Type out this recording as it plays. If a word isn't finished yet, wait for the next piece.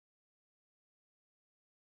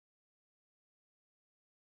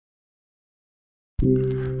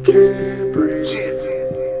Can't breathe. Shit.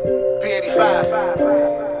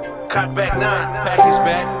 P85. Cock back 9. Package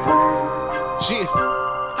back. Shit.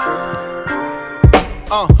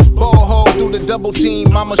 Ball hole through the double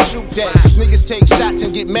team, I'ma shoot that. Cause niggas take shots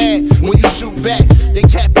and get mad when you shoot back. They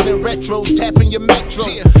capping in retros, tapping your metro.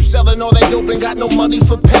 Selling all that dope and got no money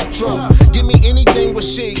for petrol. Give me anything with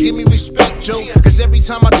shit, give me respect, Joe. Cause every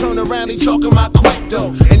time I turn around, they talking my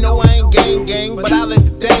though. And no, I ain't gang, but I let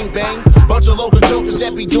the thing bang. Bunch of local jokers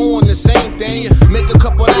that be doing the same thing. Make a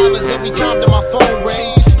couple dollars every time that my phone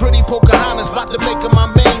rings. Pretty Pocahontas, about to make her my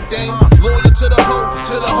main thing. Loyal to the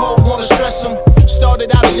hoe, wanna stress them.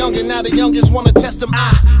 Started out a youngin', now the youngest wanna test them.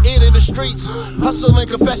 Ear to the streets, hustling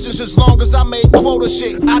confessions. As long as I made quota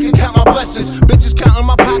shit, I can count my blessings. Bitches counting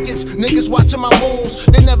my pockets, niggas watching my moves.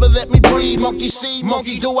 They never let me breathe. Monkey see,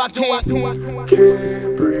 monkey do, I can't.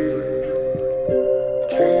 Can't breathe.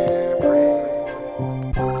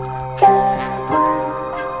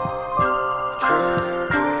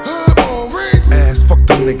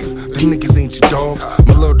 Niggas, them niggas ain't your dogs.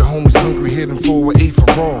 My love, the homies hungry, hitting for an 8 for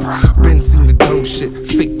raw. Been seen the dumb shit,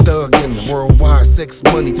 fake thug in the worldwide sex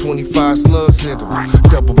money, 25 slugs hit him.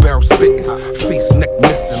 Double barrel spitting, face neck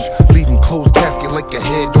missing, leaving closed casket like a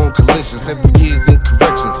head on collisions. 7 years in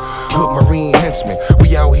corrections, hood marine henchmen.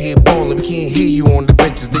 We out here ballin', we can't hear you on the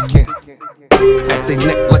benches. They can't at they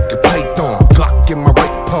neck like a python. Glock in my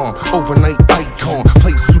right palm, overnight icon.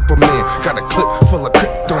 Play Superman, got a clip full of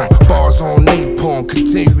krypton. Bars on napalm,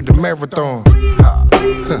 continue the marathon.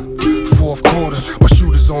 Fourth quarter, my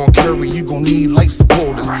shooters on carry, you gon' need life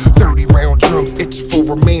supporters. 30 round drums, itch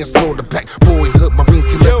for a manslaughter. Pack boys, hood marines,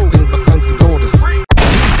 kill everything but sons and daughters.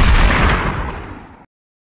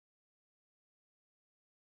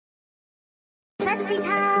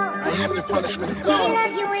 I am the punishment of God.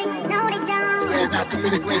 And not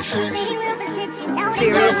committed great sins.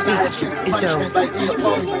 Serious Beats is dope.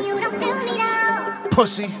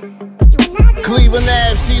 Pussy. Cleveland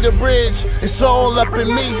Ave, see the bridge, it's all up in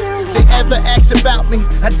me. They ever ask about me,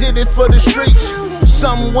 I did it for the streets.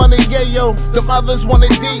 Some wanted yayo, them others wanted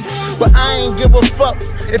D. But I ain't give a fuck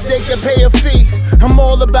if they can pay a fee. I'm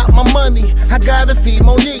all about my money, I gotta feed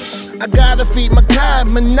Monique. I gotta feed Makai,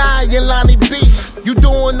 Manai, and Lonnie B. You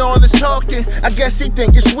doing all this talking, I guess he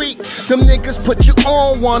think it's weak. Them niggas put you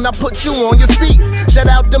on one, I put you on your feet. Shout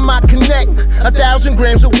out to my connect, 1,000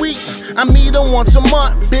 grams a week. I meet her once a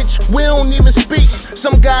month, bitch, we don't even speak.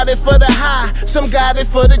 Some got it for the high, some got it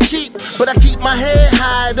for the cheap. But I keep my head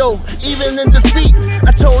high though, even in defeat.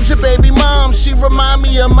 I told your baby mom, she remind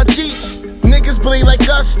me of my Jeep. Niggas bleed like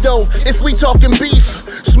us though, if we talking beef.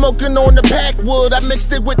 Smoking on the backwood, I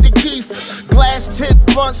mixed it with the keef. Glass tip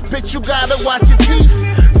blunts, bitch, you gotta watch your teeth.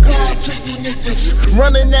 God to you niggas,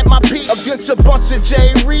 running at my peak against a bunch of J.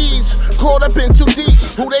 Reeds. Caught up in too deep,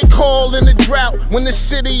 who they call in the drought when the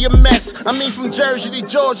city a mess. I mean from Jersey to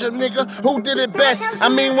Georgia, nigga, who did it best? I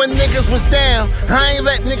mean when niggas was down, I ain't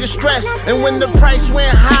let niggas stress. And when the price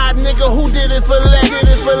went high, nigga, who did it for less? Did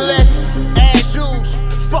it for less? Ass shoes.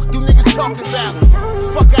 Fuck you niggas talking about.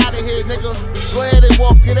 Fuck out of here, nigga. Go ahead and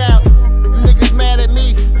walk it out. You niggas mad at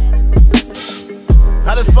me.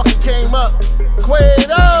 How the fuck it came up?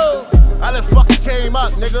 Quado! How the fuck it came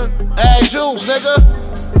up, nigga? Ass shoes, nigga.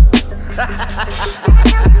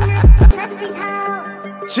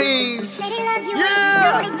 Cheese.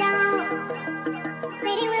 Yeah!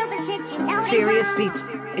 Serious Beats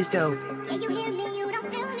is dope.